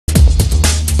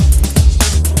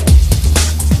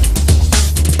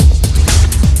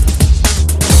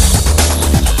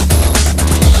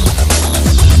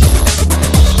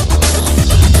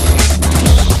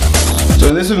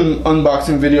this is an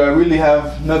unboxing video. I really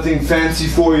have nothing fancy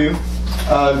for you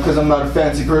because I'm not a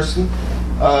fancy person.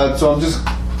 So I'm just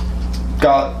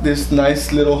got this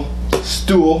nice little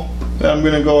stool that I'm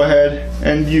gonna go ahead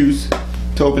and use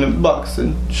to open up the box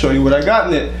and show you what I got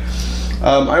in it.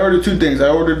 I ordered two things. I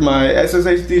ordered my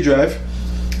SSHD drive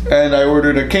and I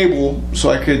ordered a cable so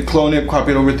I could clone it,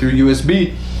 copy it over through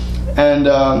USB. And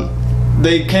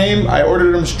they came, I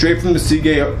ordered them straight from the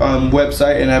Seagate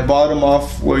website, and I bought them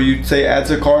off where you say add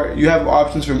to cart. You have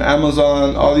options from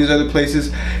Amazon, all these other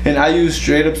places, and I used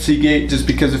straight up Seagate just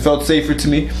because it felt safer to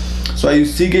me. So I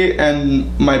used Seagate,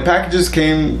 and my packages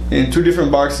came in two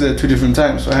different boxes at two different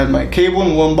times. So I had my cable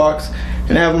in one box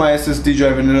and I have my SSD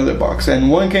drive in another box, and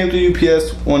one came through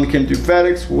UPS, one came through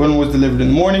FedEx, one was delivered in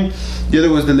the morning, the other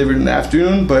was delivered in the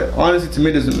afternoon. But honestly, to me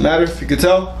it doesn't matter. If you could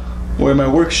tell, I'm wearing my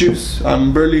work shoes.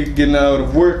 I'm barely getting out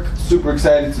of work, super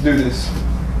excited to do this.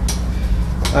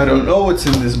 I don't know what's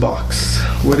in this box.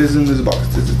 What is in this box?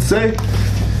 Does it say?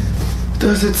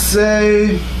 Does it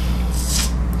say? It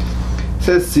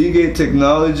says Seagate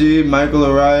Technology, Michael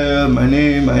Araya, my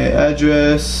name, my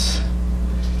address,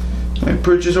 my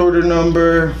purchase order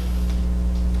number.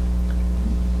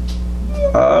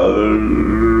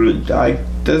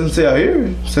 Doesn't say out here.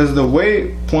 It says the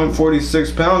weight,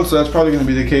 0.46 pounds, so that's probably gonna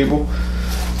be the cable.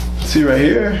 See right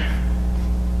here?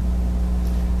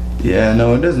 Yeah,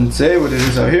 no, it doesn't say what it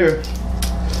is out here.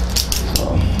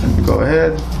 So let me go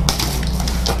ahead,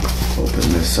 open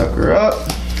this sucker up.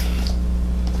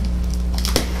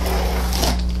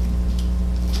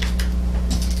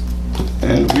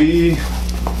 And we,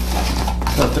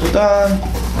 da-da-da-da,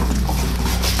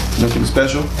 nothing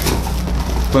special.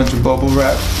 Bunch of bubble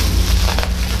wrap.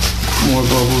 More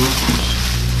bubbles.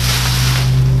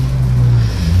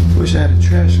 Wish I had a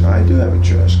trash can. I do have a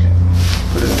trash can.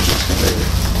 Put it in the trash can later.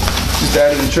 Just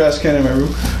added a trash can in my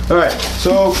room. Alright,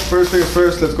 so first things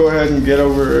first, let's go ahead and get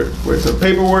over with the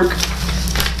paperwork.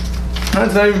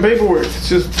 That's not even paperwork. It's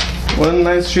just one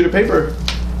nice sheet of paper,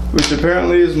 which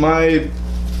apparently is my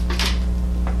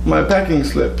packing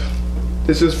slip.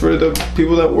 This is for the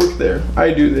people that work there.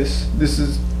 I do this. This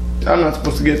is, I'm not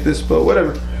supposed to get this, but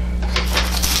whatever.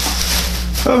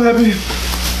 I'm happy.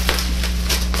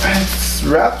 It's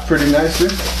wrapped pretty nicely,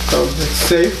 so it's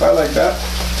safe. I like that.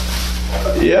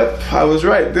 Yep, I was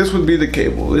right. This would be the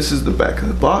cable. This is the back of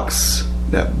the box.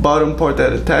 That bottom part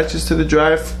that attaches to the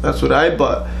drive, that's what I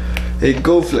bought. A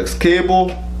GoFlex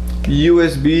cable,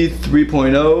 USB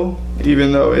 3.0,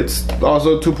 even though it's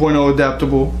also 2.0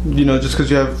 adaptable. You know, just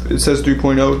because you have, it says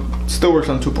 3.0, it still works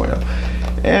on 2.0.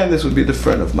 And this would be the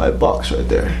front of my box right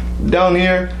there. Down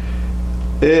here,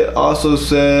 it also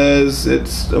says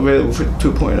it's available for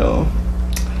 2.0.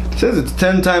 It says it's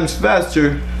 10 times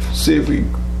faster. See if we,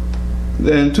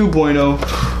 than 2.0.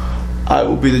 I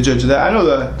will be the judge of that. I know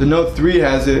the Note 3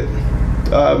 has it.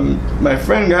 My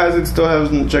friend has it, still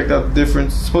hasn't checked out the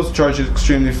difference. It's supposed to charge it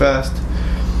extremely fast.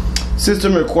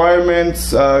 System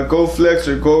requirements, GoFlex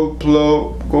or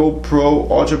GoPro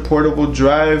Ultra Portable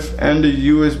Drive and the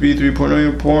USB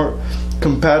 3.0 port.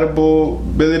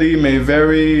 Compatibility may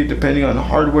vary depending on the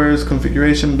hardware's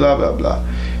configuration, blah blah blah.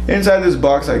 Inside this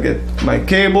box I get my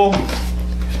cable.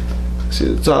 See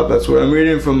the top, that's where I'm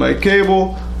reading from my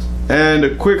cable, and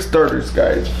a quick starter's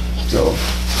guide. So go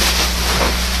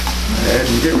ahead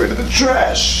and get rid of the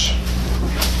trash.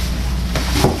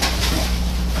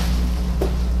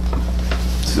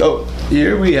 So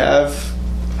here we have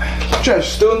trash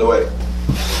still in the way.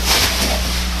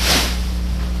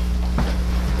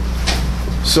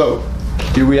 So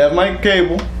here we have my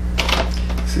cable.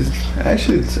 This is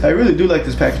actually, I really do like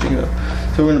this packaging though.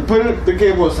 So we're gonna put the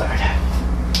cable aside,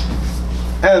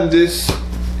 and this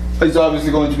is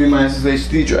obviously going to be my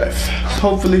SSHD drive. So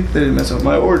hopefully they didn't mess up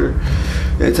my order.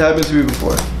 It's happened to me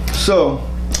before. So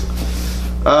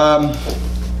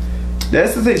the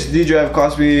SSHD drive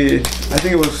cost me, I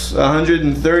think it was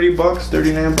 130 bucks,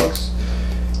 39 bucks.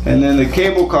 And then the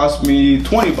cable cost me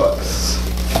 20 bucks.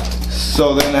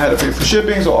 So then I had to pay for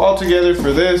shipping. So all together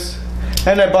for this,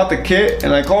 and I bought the kit,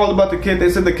 and I called about the kit. They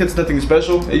said the kit's nothing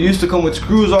special. It used to come with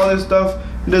screws, all this stuff.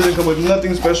 It doesn't come with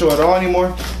nothing special at all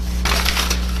anymore.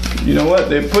 You know what?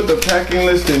 They put the packing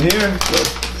list in here, so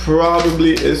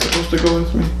probably is supposed to go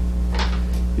with me.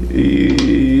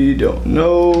 I don't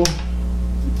know.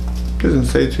 Doesn't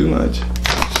say too much.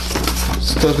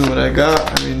 Just tells me what I got.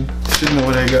 I mean, should know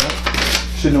what I got.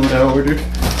 Should know what I ordered.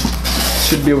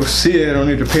 Should be able to see it. I don't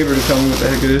need the paper to tell me what the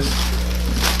heck it is.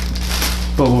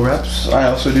 Bubble wraps. I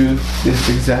also do this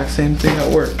exact same thing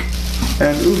at work.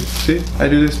 And ooh, see, I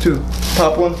do this too.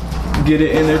 Pop one, get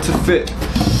it in there to fit.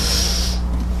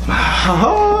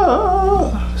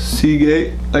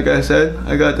 Seagate. Like I said,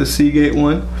 I got the Seagate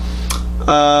one.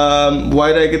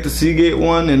 Why did I get the Seagate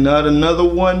one and not another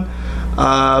one?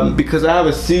 Because I have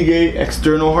a Seagate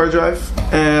external hard drive,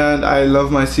 and I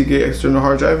love my Seagate external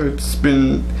hard drive. It's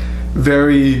been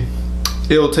very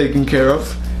ill taken care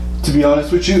of, to be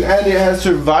honest with you, and it has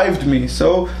survived me.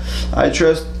 So I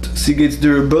trust Seagate's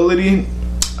durability.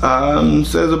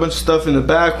 Says a bunch of stuff in the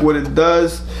back, what it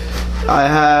does. I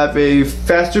have a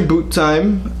faster boot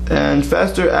time and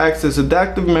faster access.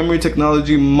 Adaptive memory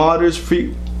technology monitors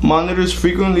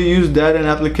frequently used data and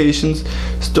applications,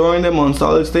 storing them on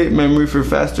solid state memory for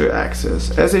faster access.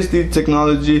 SSHD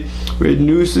technology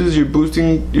reduces your boot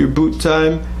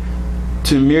time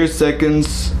to mere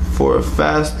seconds for a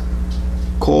fast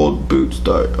cold boot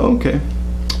start. Okay,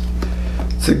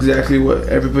 it's exactly what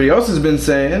everybody else has been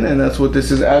saying, and that's what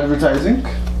this is advertising.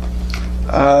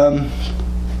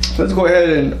 Let's go ahead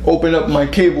and open up my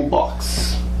cable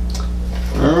box.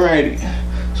 Alrighty,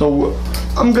 so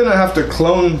I'm gonna have to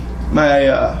clone my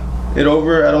it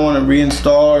over. I don't want to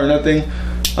reinstall or nothing.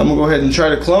 I'm gonna go ahead and try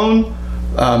to clone.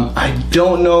 I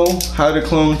don't know how to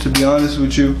clone, to be honest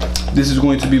with you. This is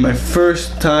going to be my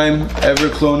first time ever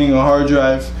cloning a hard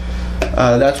drive.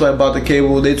 That's why I bought the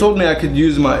cable. They told me I could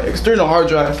use my external hard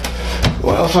drive,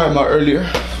 what I was talking about earlier,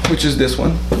 which is this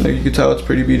one. Like you can tell, it's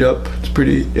pretty beat up. It's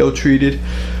pretty ill-treated.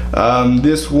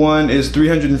 This one is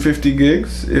 350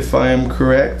 gigs, if I am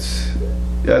correct.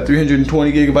 Yeah,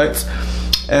 320 gigabytes,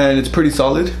 and it's pretty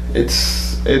solid.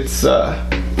 It's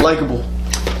likable,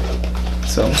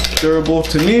 so durable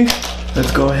to me.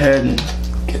 Let's go ahead and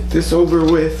get this over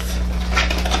with.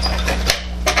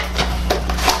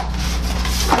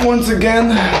 Once again,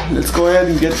 let's go ahead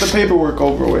and get the paperwork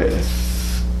over with.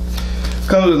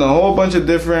 Comes in a whole bunch of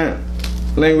different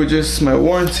languages. My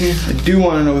warranty, I do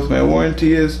want to know what my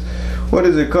warranty is. What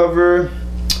does it cover?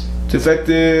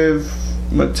 Defective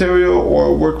material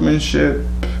or workmanship,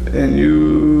 and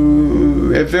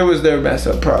if it was there messed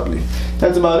up, probably.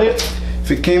 That's about it.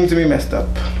 If it came to me messed up,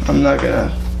 I'm not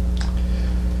gonna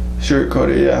sugarcoat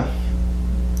it. Yeah.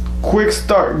 Quick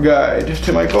start guide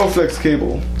to my GoFlex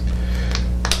cable.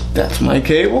 That's my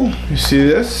cable. You see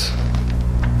this?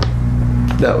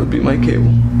 That would be my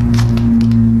cable.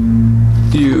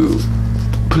 You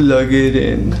plug it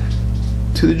in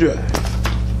to the drive.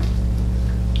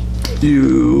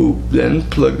 You then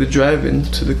plug the drive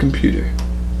into the computer,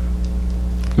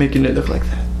 making it look like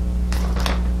that.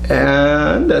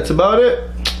 And that's about it.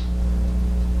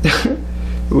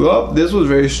 Well, this was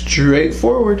very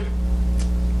straightforward,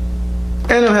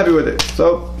 and I'm happy with it.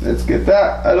 So let's get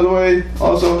that out of the way.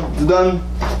 Also, it's done,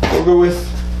 over with,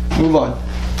 move on.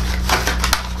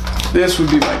 This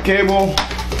would be my cable.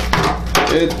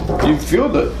 You feel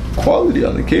the quality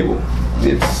on the cable.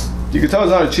 You can tell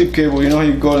it's not a cheap cable. You know,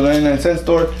 you go to the 99-cent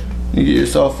store, you get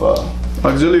yourself an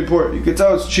auxiliary port. You can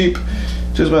tell it's cheap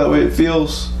just by the way it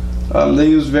feels. They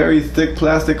use very thick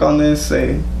plastic on this.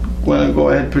 They want to go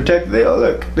ahead and protect it. Oh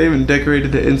look, they even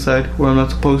decorated the inside where I'm not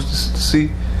supposed to see.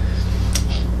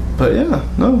 But yeah,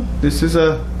 no, this is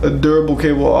a durable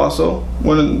cable also.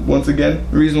 Once again,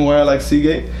 the reason why I like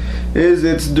Seagate is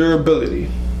its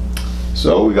durability.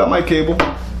 So we got my cable.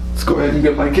 Let's go ahead and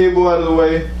get my cable out of the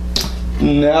way.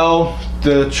 Now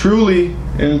the truly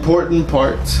important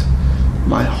part,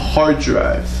 my hard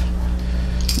drive.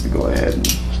 Let me go ahead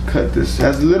and cut this. It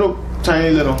has a little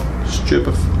tiny little strip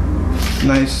of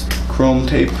nice chrome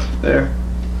tape there.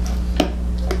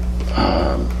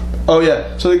 Oh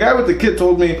yeah, so the guy with the kit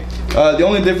told me the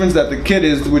only difference that the kit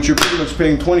is, which you're pretty much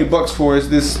paying 20 bucks for, is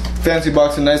this fancy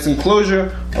box and nice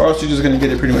enclosure, or else you're just gonna get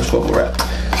it pretty much bubble wrapped.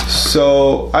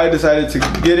 So I decided to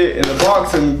get it in the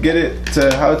box and get it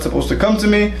to how it's supposed to come to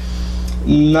me.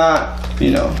 Not,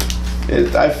 you know,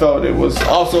 I felt it was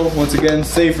also, once again,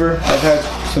 safer. I've had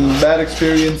some bad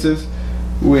experiences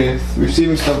with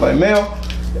receiving stuff by mail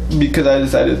because I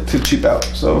decided to cheap out.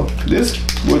 So this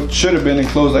should have been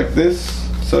enclosed like this.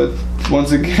 So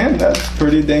once again, that's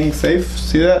pretty dang safe.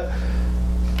 See that?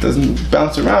 Doesn't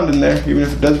bounce around in there. Even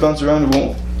if it does bounce around, it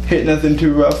won't hit nothing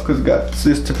too rough because it got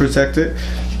this to protect it.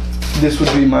 This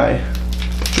would be my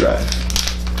drive.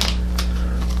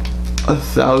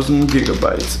 1,000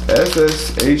 gigabytes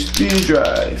SSHD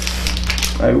drive.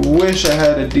 I wish I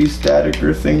had a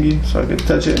de-staticker thingy so I could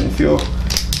touch it and feel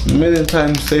a million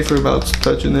times safer about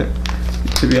touching it.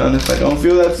 To be honest, I don't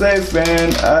feel that safe,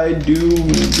 and I do.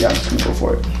 Yeah, I'm just gonna go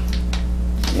for it.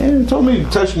 Yeah, it told me to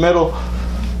touch metal,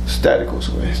 static goes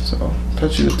away. So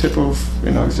touching the tip of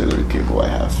an auxiliary cable I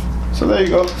have. So there you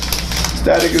go.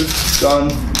 Static is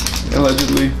gone,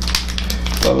 allegedly.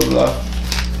 Blah blah blah.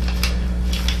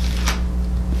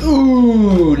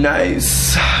 Ooh,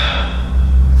 nice.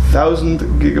 1,000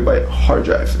 gigabyte hard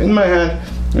drive. In my hand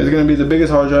is going to be the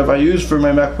biggest hard drive I use for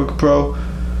my MacBook Pro.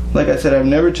 Like I said, I've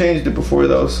never changed it before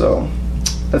though, so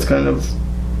that's kind of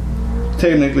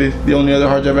technically the only other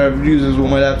hard drive I ever used is what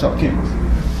my laptop came with.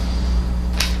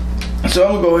 So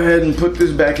I'm gonna go ahead and put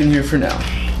this back in here for now,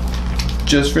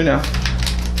 just for now.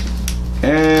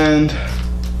 And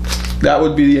that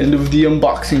would be the end of the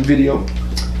unboxing video.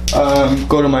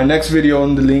 Go to my next video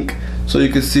on the link so you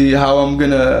can see how I'm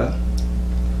gonna,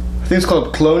 I think it's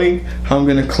called cloning, how I'm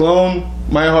gonna clone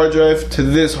my hard drive to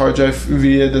this hard drive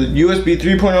via the USB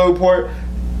 3.0 port.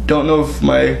 Don't know if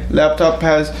my laptop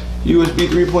has USB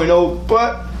 3.0,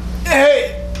 but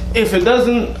hey, if it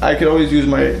doesn't, I could always use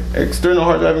my external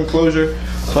hard drive enclosure,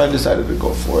 so I decided to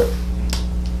go for it.